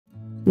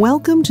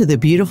Welcome to the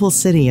beautiful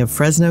city of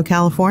Fresno,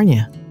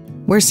 California,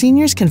 where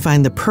seniors can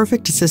find the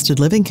perfect assisted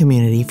living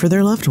community for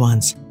their loved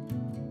ones.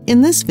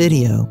 In this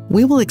video,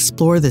 we will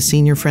explore the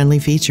senior-friendly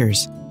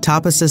features,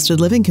 top assisted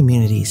living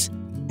communities,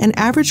 and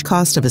average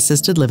cost of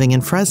assisted living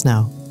in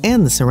Fresno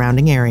and the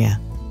surrounding area.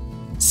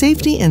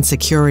 Safety and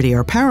security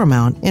are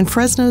paramount in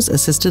Fresno's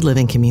assisted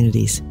living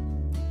communities.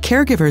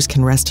 Caregivers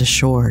can rest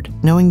assured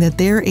knowing that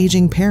their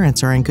aging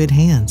parents are in good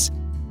hands.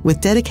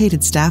 With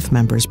dedicated staff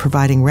members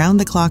providing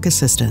round-the-clock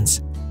assistance,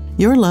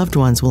 your loved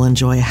ones will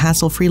enjoy a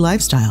hassle-free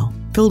lifestyle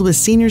filled with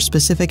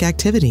senior-specific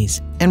activities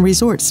and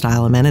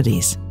resort-style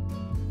amenities.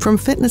 From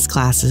fitness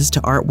classes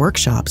to art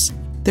workshops,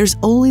 there's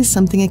always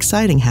something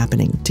exciting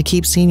happening to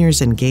keep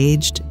seniors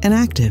engaged and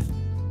active.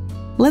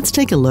 Let's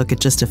take a look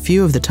at just a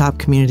few of the top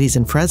communities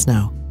in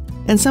Fresno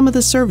and some of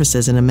the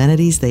services and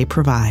amenities they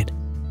provide.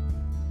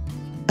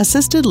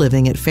 Assisted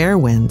living at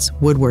Fairwinds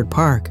Woodward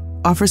Park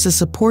offers a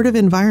supportive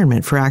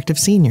environment for active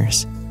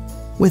seniors.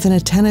 With an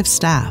attentive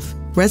staff,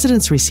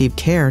 residents receive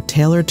care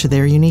tailored to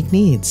their unique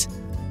needs.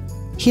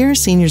 Here,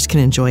 seniors can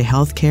enjoy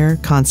health care,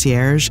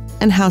 concierge,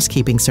 and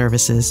housekeeping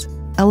services,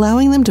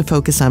 allowing them to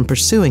focus on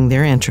pursuing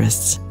their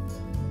interests.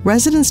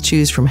 Residents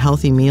choose from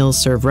healthy meals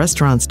served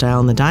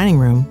restaurant-style in the dining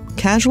room,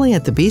 casually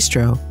at the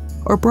bistro,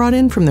 or brought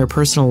in from their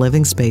personal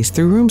living space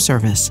through room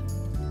service.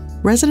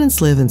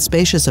 Residents live in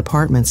spacious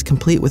apartments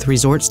complete with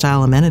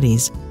resort-style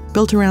amenities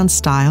built around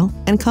style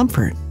and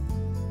comfort.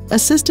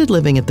 Assisted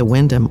living at the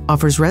Wyndham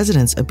offers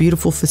residents a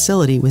beautiful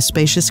facility with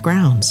spacious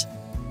grounds.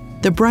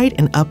 The bright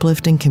and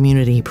uplifting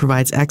community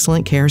provides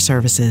excellent care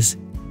services,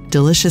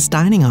 delicious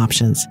dining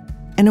options,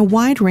 and a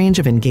wide range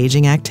of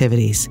engaging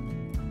activities.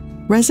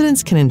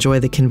 Residents can enjoy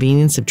the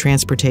convenience of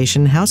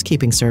transportation and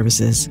housekeeping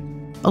services,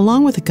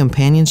 along with the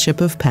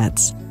companionship of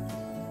pets.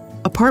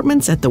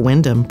 Apartments at the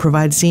Wyndham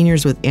provide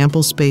seniors with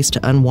ample space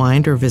to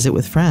unwind or visit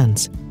with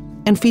friends,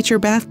 and feature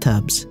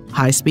bathtubs,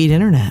 high-speed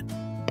internet,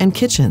 and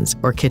kitchens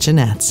or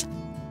kitchenettes.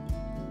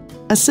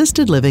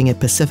 Assisted living at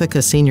Pacifica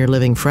Senior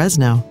Living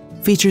Fresno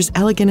features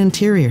elegant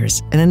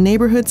interiors and a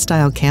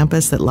neighborhood-style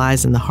campus that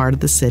lies in the heart of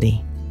the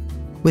city.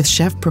 With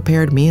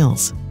chef-prepared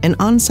meals, an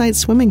on-site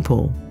swimming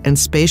pool, and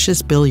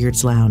spacious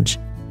billiards lounge,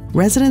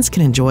 residents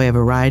can enjoy a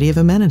variety of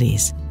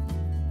amenities.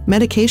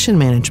 Medication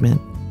management,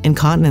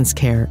 incontinence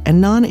care, and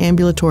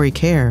non-ambulatory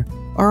care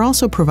are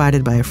also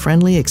provided by a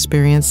friendly,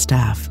 experienced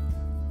staff.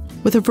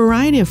 With a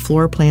variety of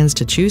floor plans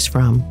to choose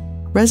from,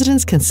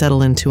 residents can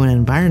settle into an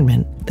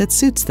environment that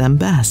suits them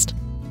best.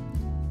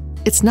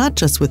 It's not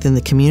just within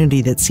the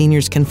community that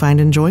seniors can find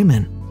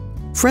enjoyment.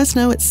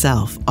 Fresno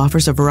itself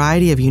offers a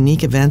variety of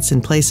unique events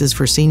and places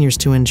for seniors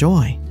to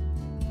enjoy.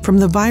 From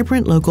the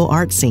vibrant local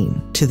art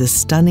scene to the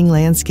stunning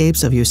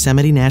landscapes of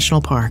Yosemite National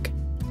Park,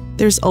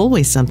 there's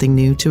always something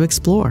new to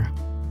explore.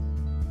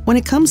 When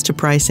it comes to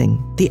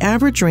pricing, the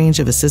average range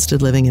of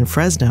assisted living in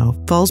Fresno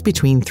falls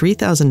between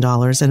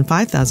 $3,000 and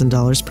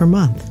 $5,000 per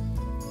month.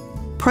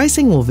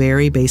 Pricing will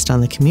vary based on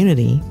the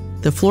community,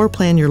 the floor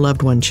plan your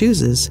loved one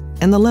chooses,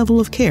 and the level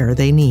of care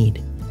they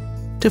need.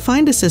 To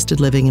find assisted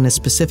living in a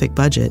specific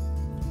budget,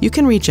 you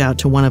can reach out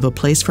to one of A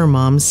Place for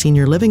Mom's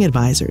senior living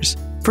advisors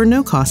for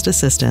no-cost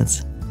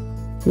assistance.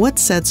 What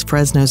sets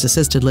Fresno's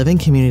assisted living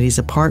communities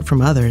apart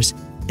from others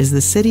is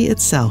the city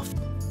itself.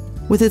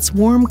 With its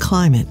warm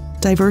climate,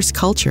 diverse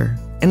culture,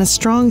 and a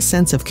strong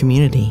sense of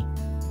community,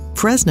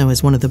 Fresno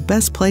is one of the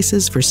best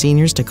places for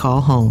seniors to call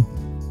home.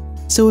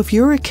 So if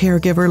you're a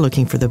caregiver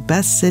looking for the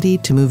best city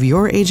to move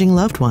your aging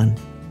loved one,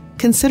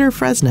 consider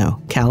Fresno,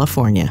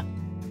 California.